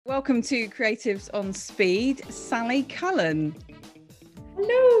welcome to Creatives on Speed, Sally Cullen.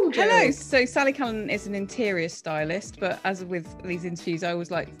 Hello, Jo. Hello. So Sally Cullen is an interior stylist, but as with these interviews, I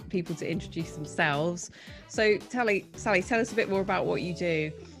always like people to introduce themselves. So Sally, tell us a bit more about what you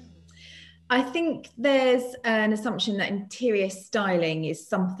do. I think there's an assumption that interior styling is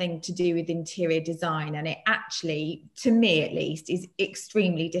something to do with interior design, and it actually, to me at least, is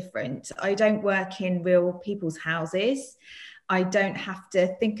extremely different. I don't work in real people's houses. I don't have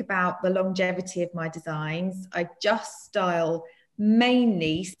to think about the longevity of my designs. I just style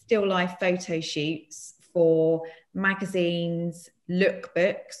mainly still life photo shoots for magazines,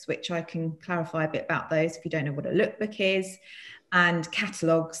 lookbooks, which I can clarify a bit about those if you don't know what a lookbook is, and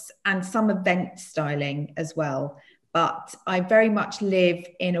catalogues, and some event styling as well. But I very much live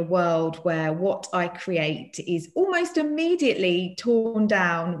in a world where what I create is almost immediately torn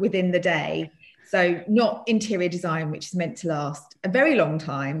down within the day. So not interior design, which is meant to last a very long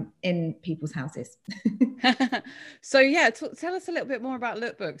time in people's houses. So yeah, tell us a little bit more about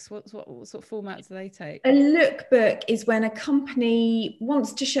lookbooks. What sort of formats do they take? A lookbook is when a company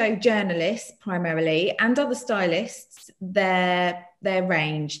wants to show journalists primarily and other stylists their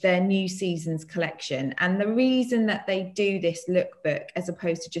range, their new season's collection. And the reason that they do this lookbook, as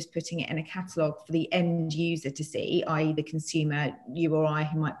opposed to just putting it in a catalogue for the end user to see, i.e. the consumer, you or I,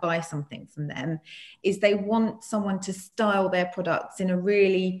 who might buy something from them, is they want someone to style their products in a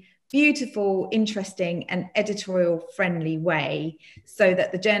really beautiful, interesting and editorial friendly way, so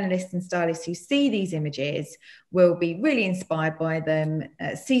that the journalists and stylists who see these images will be really inspired by them,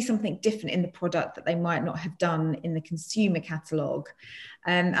 see something different in the product that they might not have done in the consumer catalogue.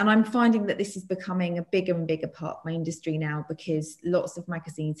 And I'm finding that this is becoming a bigger and bigger part of my industry now, because lots of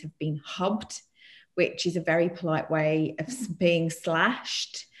magazines have been hubbed, which is a very polite way of being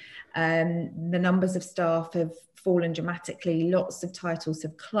slashed. The numbers of staff have fallen dramatically. Lots of titles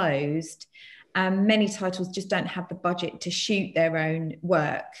have closed. Many titles just don't have the budget to shoot their own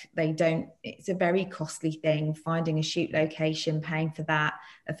work. It's a very costly thing, finding a shoot location, paying for that,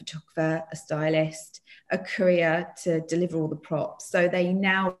 a photographer, a stylist, a courier to deliver all the props. So they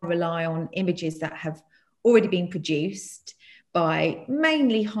now rely on images that have already been produced by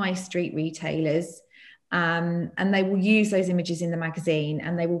mainly high street retailers. And they will use those images in the magazine,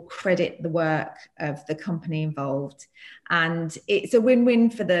 and they will credit the work of the company involved. And it's a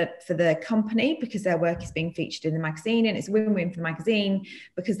win-win for the company, because their work is being featured in the magazine, and it's a win-win for the magazine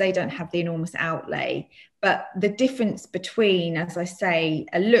because they don't have the enormous outlay. But the difference between, as I say,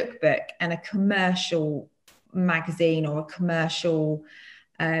 a lookbook and a commercial magazine or a commercial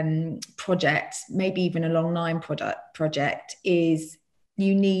project, maybe even a long line project, is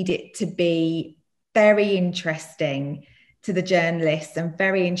you need it to be very interesting to the journalists and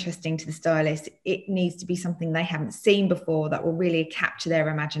very interesting to the stylists. It needs to be something they haven't seen before that will really capture their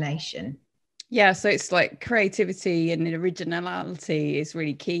imagination. Yeah, so it's like creativity and originality is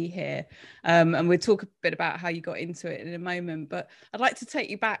really key here. And we'll talk a bit about how you got into it in a moment, but I'd like to take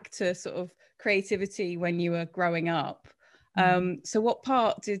you back to sort of creativity when you were growing up. So what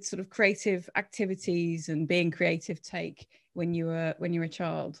part did sort of creative activities and being creative take when you were a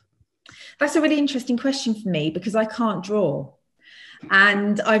child? That's a really interesting question for me, because I can't draw.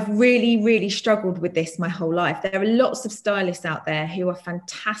 And I've really, really struggled with this my whole life. There are lots of stylists out there who are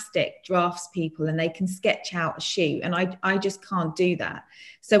fantastic draftspeople and they can sketch out a shoot. And I just can't do that.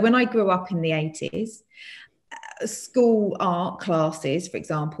 So when I grew up in the 80s, school art classes, for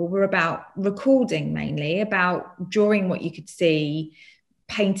example, were about recording, mainly about drawing what you could see,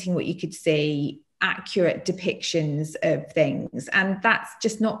 painting what you could see, accurate depictions of things. And that's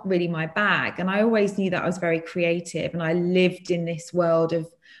just not really my bag. And I always knew that I was very creative, and I lived in this world of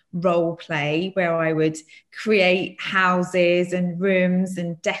role play where I would create houses and rooms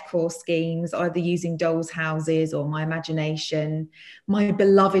and decor schemes, either using dolls' houses or my imagination. My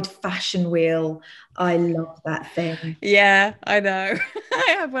beloved fashion wheel, I love that thing. Yeah, I know.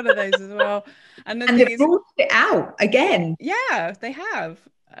 I have one of those as well. And they've brought it out again. Yeah, they have.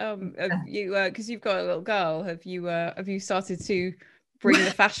 You because you've got a little girl, have you started to bring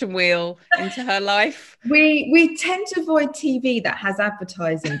the fashion wheel into her life? We tend to avoid TV that has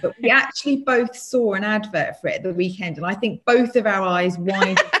advertising, but we actually both saw an advert for it the weekend, and I think both of our eyes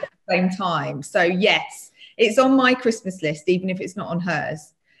widened at the same time. So yes, it's on my Christmas list, even if it's not on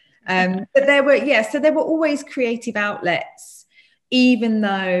hers. But there were always creative outlets, even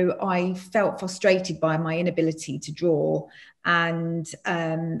though I felt frustrated by my inability to draw. And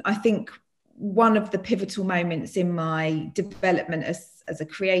I think one of the pivotal moments in my development as a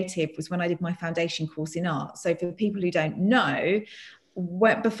creative was when I did my foundation course in art. So for people who don't know,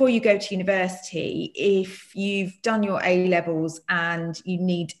 before you go to university, if you've done your A levels and you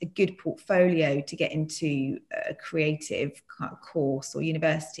need a good portfolio to get into a creative course or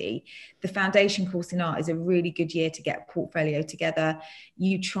university, the foundation course in art is a really good year to get a portfolio together.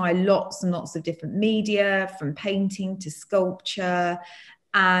 You try lots and lots of different media, from painting to sculpture.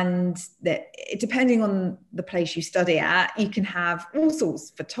 And that, depending on the place you study at, you can have all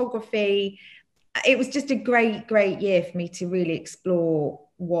sorts, photography. It was just a great year for me to really explore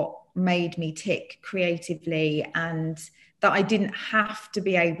what made me tick creatively, and that I didn't have to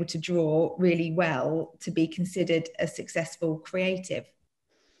be able to draw really well to be considered a successful creative.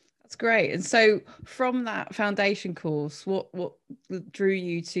 That's great. And so from that foundation course, what drew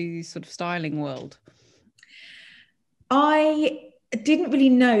you to sort of styling world? I didn't really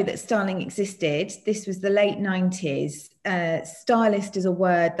know that styling existed. This was the late 90s. Stylist is a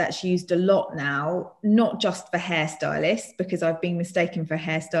word that's used a lot now, not just for hairstylists, because I've been mistaken for a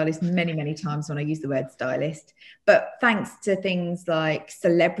hairstylist many times when I use the word stylist, but thanks to things like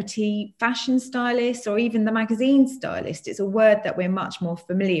celebrity fashion stylists or even the magazine stylist, it's a word that we're much more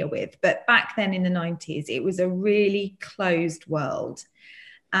familiar with. But back then in the 90s, it was a really closed world.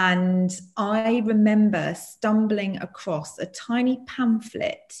 And I remember stumbling across a tiny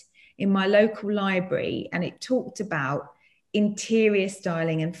pamphlet in my local library, and it talked about interior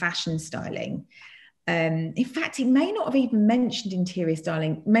styling and fashion styling. In fact, it may not have even mentioned interior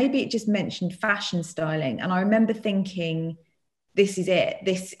styling. Maybe it just mentioned fashion styling. And I remember thinking, this is it.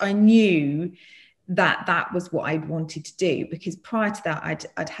 I knew that was what I wanted to do, because prior to that,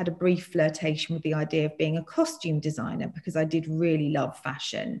 I'd had a brief flirtation with the idea of being a costume designer, because I did really love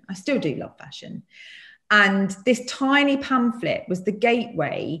fashion. I still do love fashion. And this tiny pamphlet was the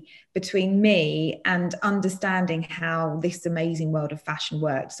gateway between me and understanding how this amazing world of fashion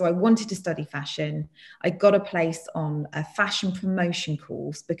worked. So I wanted to study fashion. I got a place on a fashion promotion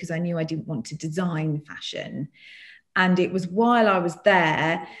course because I knew I didn't want to design fashion. And it was while I was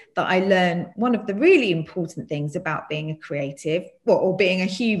there that I learned one of the really important things about being a creative, or being a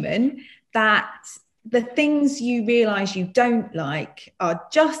human, that the things you realize you don't like are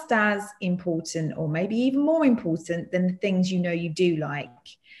just as important, or maybe even more important, than the things you know you do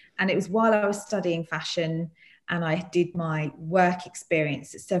like. And it was while I was studying fashion and I did my work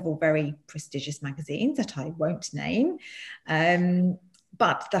experience at several very prestigious magazines that I won't name,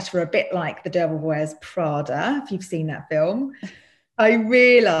 but that were a bit like The Devil Wears Prada, if you've seen that film. I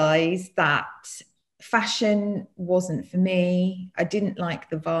realised that fashion wasn't for me. I didn't like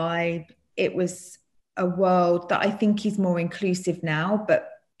the vibe. It was a world that I think is more inclusive now, but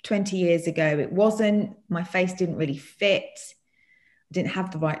 20 years ago it wasn't. My face didn't really fit. I didn't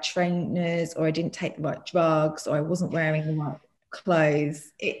have the right trainers, or I didn't take the right drugs, or I wasn't wearing the right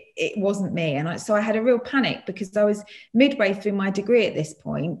clothes. It wasn't me. And so I had a real panic, because I was midway through my degree at this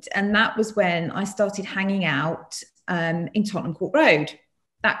point, and that was when I started hanging out in Tottenham Court Road.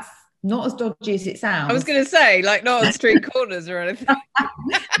 That's not as dodgy as it sounds. I was going to say, like, not on street corners or anything.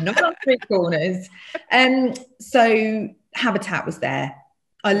 Not on street corners. So Habitat was there.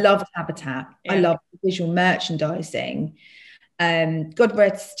 I loved Habitat. Yeah. I loved visual merchandising. God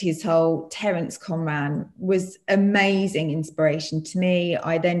rest his soul, Terence Conran was amazing inspiration to me.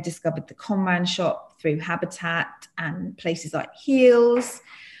 I then discovered the Conran shop through Habitat and places like Heels,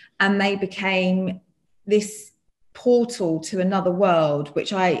 and they became this portal to another world,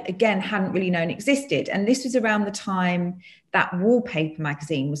 which I, again, hadn't really known existed. And this was around the time that Wallpaper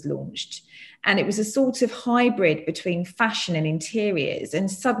magazine was launched. And it was a sort of hybrid between fashion and interiors.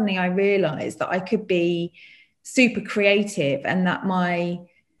 And suddenly I realized that I could be super creative, and that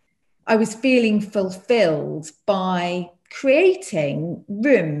I was feeling fulfilled by creating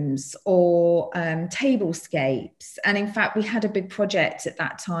rooms or tablescapes. And in fact, we had a big project at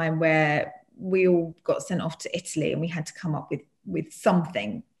that time where we all got sent off to Italy, and we had to come up with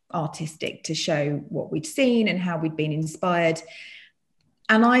something artistic to show what we'd seen and how we'd been inspired.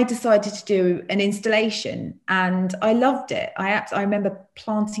 And I decided to do an installation, and I loved it. I remember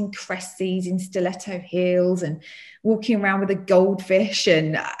planting cresses in stiletto heels and walking around with a goldfish,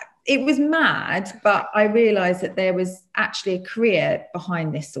 and it was mad. But I realized that there was actually a career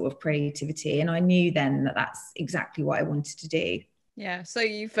behind this sort of creativity, and I knew then that that's exactly what I wanted to do. Yeah, so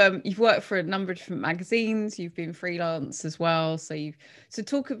you've worked for a number of different magazines. You've been freelance as well. So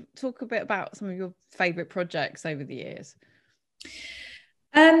talk a bit about some of your favorite projects over the years.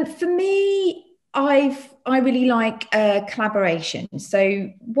 For me, I really like collaboration. So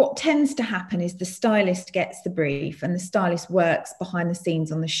what tends to happen is the stylist gets the brief and the stylist works behind the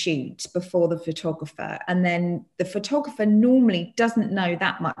scenes on the shoot before the photographer. And then the photographer normally doesn't know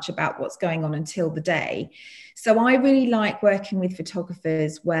that much about what's going on until the day. So I really like working with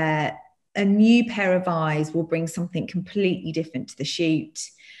photographers where a new pair of eyes will bring something completely different to the shoot.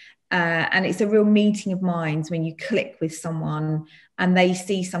 And it's a real meeting of minds when you click with someone and they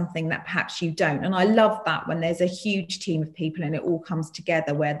see something that perhaps you don't. And I love that when there's a huge team of people and it all comes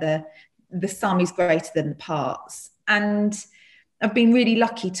together where the sum is greater than the parts. And I've been really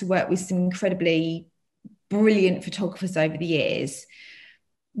lucky to work with some incredibly brilliant photographers over the years.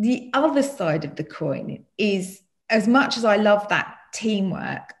 The other side of the coin is, as much as I love that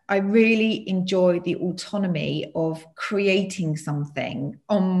teamwork, I really enjoy the autonomy of creating something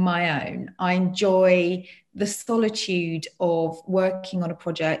on my own. I enjoy the solitude of working on a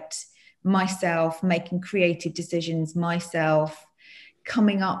project myself, making creative decisions myself,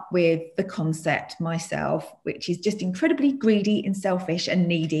 coming up with the concept myself, which is just incredibly greedy and selfish and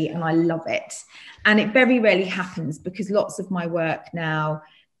needy, and I love it. And it very rarely happens because lots of my work now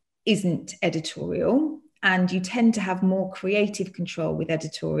isn't editorial, and you tend to have more creative control with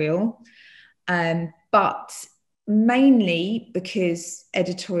editorial, but mainly because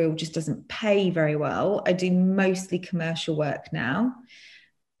editorial just doesn't pay very well. I do mostly commercial work now.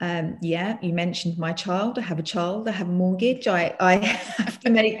 Yeah, you mentioned my child. I have a child, I have a mortgage. I have to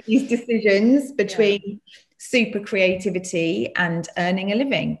make these decisions between super creativity and earning a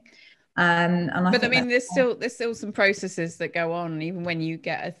living. But I mean, there's still some processes that go on even when you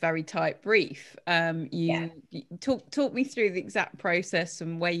get a very tight brief. You talk me through the exact process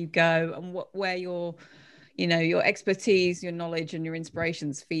and where you go and where your expertise, your knowledge and your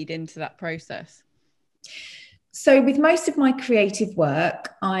inspirations feed into that process. So with most of my creative work,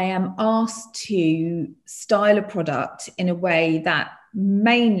 I am asked to style a product in a way that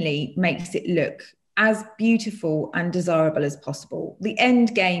mainly makes it look as beautiful and desirable as possible. The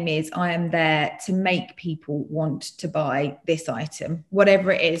end game is I am there to make people want to buy this item,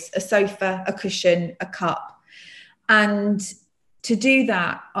 whatever it is, a sofa, a cushion, a cup. And to do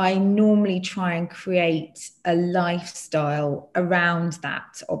that, I normally try and create a lifestyle around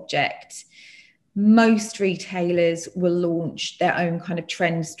that object. Most retailers will launch their own kind of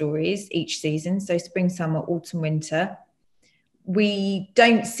trend stories each season. So spring, summer, autumn, winter. We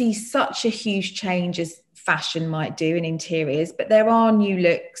don't see such a huge change as fashion might do in interiors, but there are new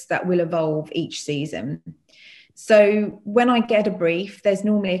looks that will evolve each season. So when I get a brief, there's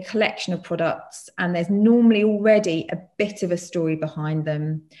normally a collection of products and there's normally already a bit of a story behind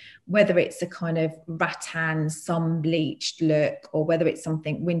them, whether it's a kind of rattan, sun bleached look or whether it's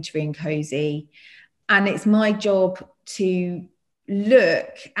something wintry and cozy. And it's my job to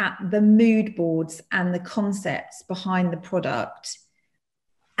look at the mood boards and the concepts behind the product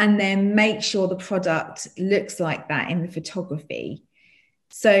and then make sure the product looks like that in the photography.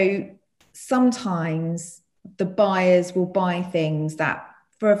 So sometimes the buyers will buy things that,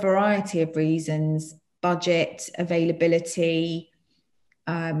 for a variety of reasons, budget, availability,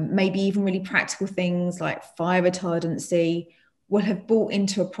 maybe even really practical things like fire retardancy, will have bought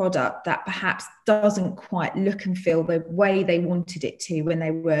into a product that perhaps doesn't quite look and feel the way they wanted it to when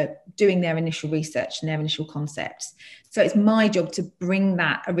they were doing their initial research and their initial concepts. So it's my job to bring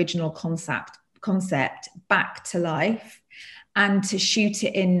that original concept back to life and to shoot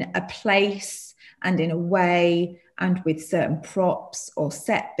it in a place and in a way and with certain props or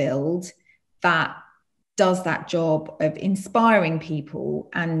set build that does that job of inspiring people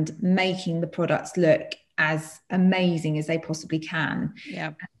and making the products look as amazing as they possibly can.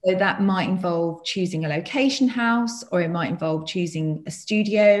 Yeah. So that might involve choosing a location house, or it might involve choosing a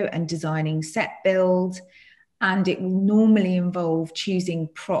studio and designing set build. And it will normally involve choosing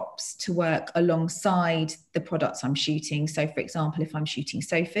props to work alongside the products I'm shooting. So for example, if I'm shooting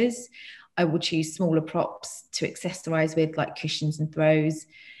sofas, I will choose smaller props to accessorize with, like cushions and throws,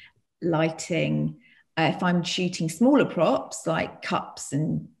 lighting. If I'm shooting smaller props like cups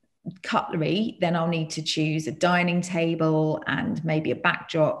and cutlery, then I'll need to choose a dining table and maybe a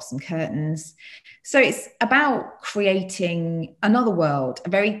backdrop, some curtains. So it's about creating another world, a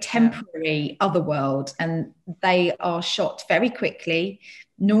very temporary other world, and they are shot very quickly.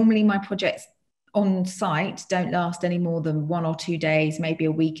 Normally my projects on site don't last any more than 1 or 2 days, maybe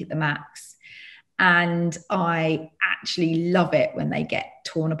a week at the max. And I actually love it when they get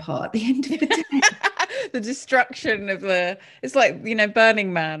torn apart at the end of the day. the destruction of it's like, you know,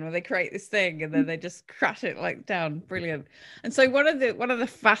 Burning Man, where they create this thing and then they just crash it like down. Brilliant. And so one of the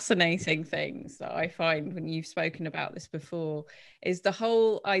fascinating things that I find when you've spoken about this before is the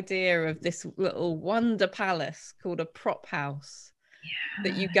whole idea of this little wonder palace called a prop house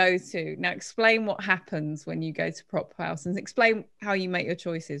that you go to. Now explain what happens when you go to prop house, and explain how you make your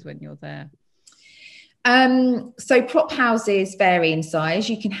choices when you're there. So prop houses vary in size.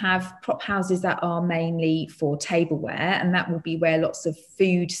 You can have prop houses that are mainly for tableware, and that will be where lots of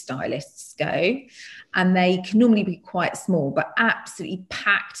food stylists go. And they can normally be quite small, but absolutely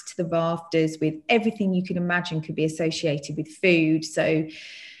packed to the rafters with everything you can imagine could be associated with food. So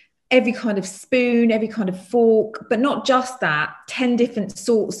every kind of spoon, every kind of fork, but not just that, 10 different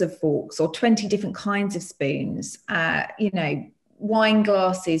sorts of forks or 20 different kinds of spoons, you know, wine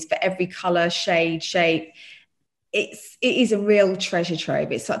glasses for every color, shade, shape. It is a real treasure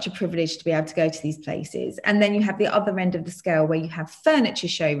trove. It's such a privilege to be able to go to these places. And then you have the other end of the scale where you have furniture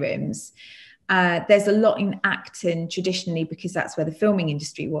showrooms. There's a lot in Acton traditionally because that's where the filming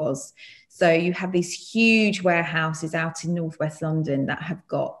industry was. So you have these huge warehouses out in northwest London that have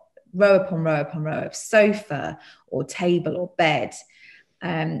got row upon row upon row of sofa or table or bed.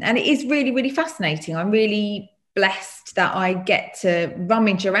 And it is really, really fascinating. I'm really blessed that I get to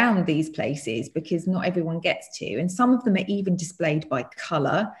rummage around these places because not everyone gets to. And some of them are even displayed by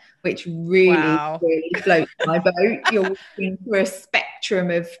colour, which really, really floats my boat. You're walking through a spectrum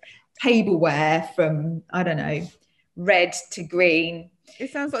of tableware from, I don't know, red to green.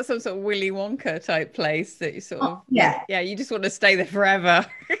 It sounds like some sort of Willy Wonka type place that you sort of, yeah, you just want to stay there forever.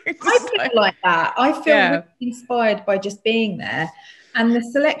 I feel like that. I feel really inspired by just being there. And the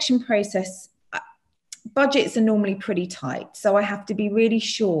selection process, budgets are normally pretty tight. So I have to be really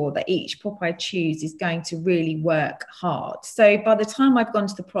sure that each prop I choose is going to really work hard. So by the time I've gone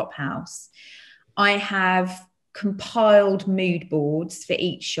to the prop house, I have compiled mood boards for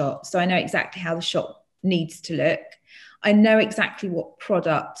each shot. So I know exactly how the shot needs to look. I know exactly what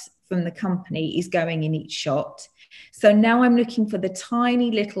product from the company is going in each shot. So now I'm looking for the tiny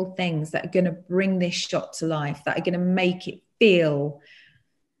little things that are going to bring this shot to life, that are going to make it feel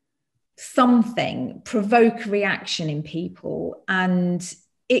something, provoke a reaction in people. And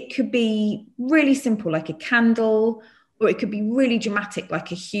it could be really simple, like a candle, or it could be really dramatic,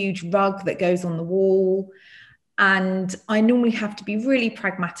 like a huge rug that goes on the wall. And I normally have to be really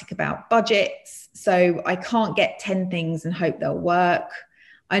pragmatic about budgets. So I can't get 10 things and hope they'll work.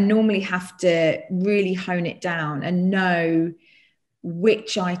 I normally have to really hone it down and know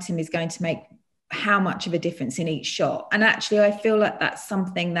which item is going to make how much of a difference in each shot. And actually, I feel like that's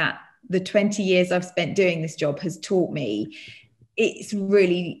something that the 20 years I've spent doing this job has taught me. It's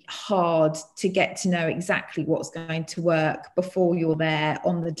really hard to get to know exactly what's going to work before you're there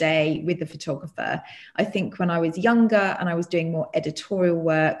on the day with the photographer. I think when I was younger and I was doing more editorial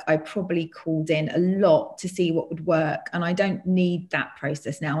work, I probably called in a lot to see what would work. And I don't need that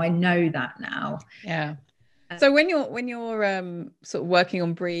process now. I know that now. Yeah. So when you're sort of working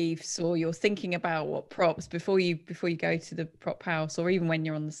on briefs, or you're thinking about what props before you go to the prop house, or even when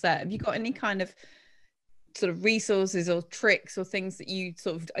you're on the set, have you got any kind of sort of resources or tricks or things that you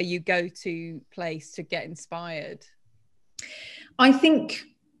sort of are you go to place to get inspired? I think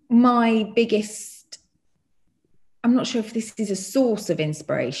my biggest, I'm not sure if this is a source of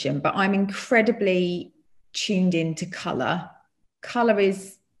inspiration, but I'm incredibly tuned into colour. Colour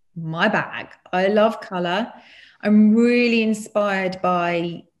is my bag. I love colour. I'm really inspired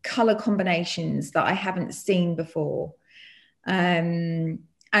by colour combinations that I haven't seen before.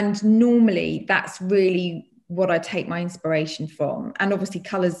 And normally that's really what I take my inspiration from. And obviously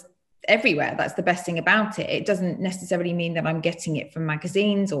colours everywhere. That's the best thing about it. It doesn't necessarily mean that I'm getting it from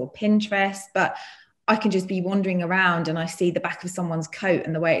magazines or Pinterest, but I can just be wandering around and I see the back of someone's coat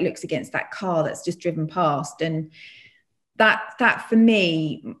and the way it looks against that car that's just driven past. And that for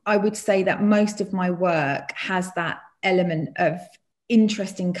me, I would say that most of my work has that element of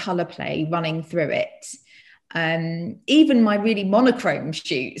interesting colour play running through it. Even my really monochrome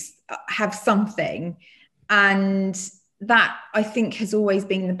shoots have something, and that I think has always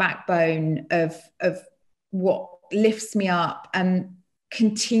been the backbone of what lifts me up and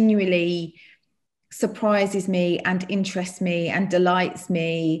continually surprises me and interests me and delights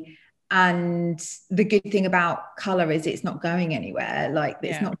me. And the good thing about colour is it's not going anywhere. Like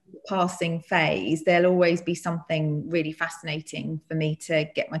it's not a passing phase. There'll always be something really fascinating for me to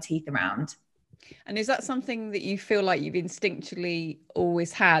get my teeth around. And is that something that you feel like you've instinctually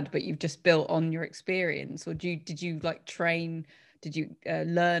always had, but you've just built on your experience? Or did you like train, did you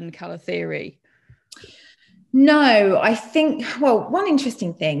learn colour theory? No, I think, well, one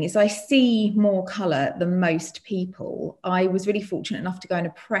interesting thing is I see more colour than most people. I was really fortunate enough to go on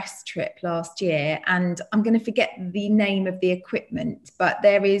a press trip last year, and I'm going to forget the name of the equipment, but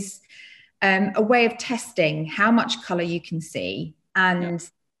there is a way of testing how much colour you can see. And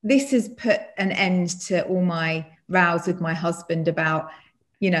this has put an end to all my rows with my husband about,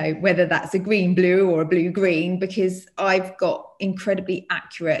 you know, whether that's a green blue or a blue green, because I've got incredibly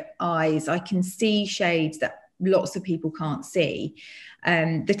accurate eyes. I can see shades that lots of people can't see.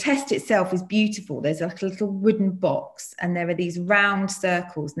 The test itself is beautiful. There's like a little wooden box, and there are these round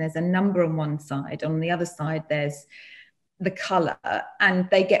circles, and there's a number on one side. On the other side, there's the color, and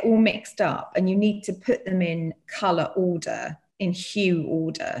they get all mixed up, and you need to put them in color order, in hue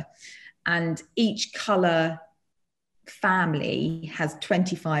order. And each color family has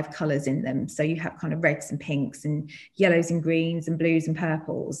 25 colors in them. So you have kind of reds and pinks and yellows and greens and blues and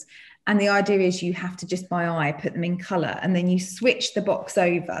purples. And the idea is you have to just by eye put them in color, and then you switch the box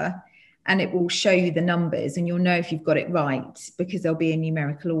over and it will show you the numbers, and you'll know if you've got it right because there'll be a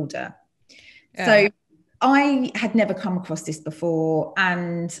numerical order. Yeah. So I had never come across this before,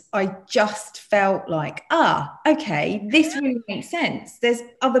 and I just felt like, okay, this really makes sense. There's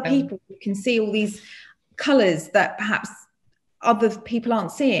other people who can see all these colors that perhaps other people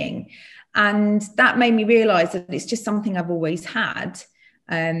aren't seeing. And that made me realize that it's just something I've always had.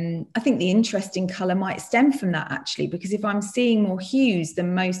 I think the interest in color might stem from that, actually, because if I'm seeing more hues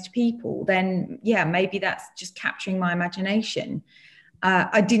than most people, then yeah, maybe that's just capturing my imagination.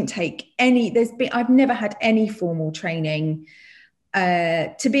 I didn't take any, I've never had any formal training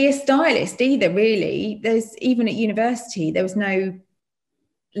to be a stylist either, really. Even at university, there was no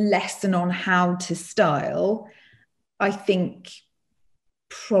lesson on how to style. I think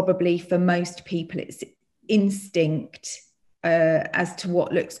probably for most people, it's instinct as to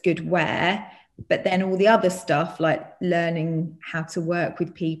what looks good where, but then all the other stuff like learning how to work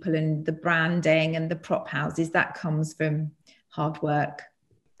with people and the branding and the prop houses, that comes from hard work.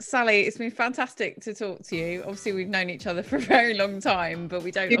 Sally, it's been fantastic to talk to you. Obviously, we've known each other for a very long time, but we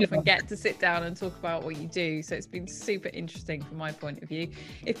don't often get to sit down and talk about what you do. So it's been super interesting from my point of view.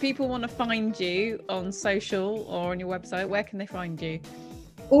 If people want to find you on social or on your website, where can they find you?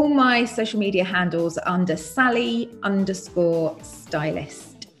 All my social media handles are under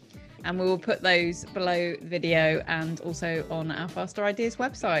Sally_stylist. And we will put those below the video and also on our Faster Ideas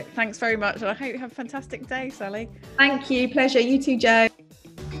website. Thanks very much. And I hope you have a fantastic day, Sally. Thank you. Pleasure. You too, Jo.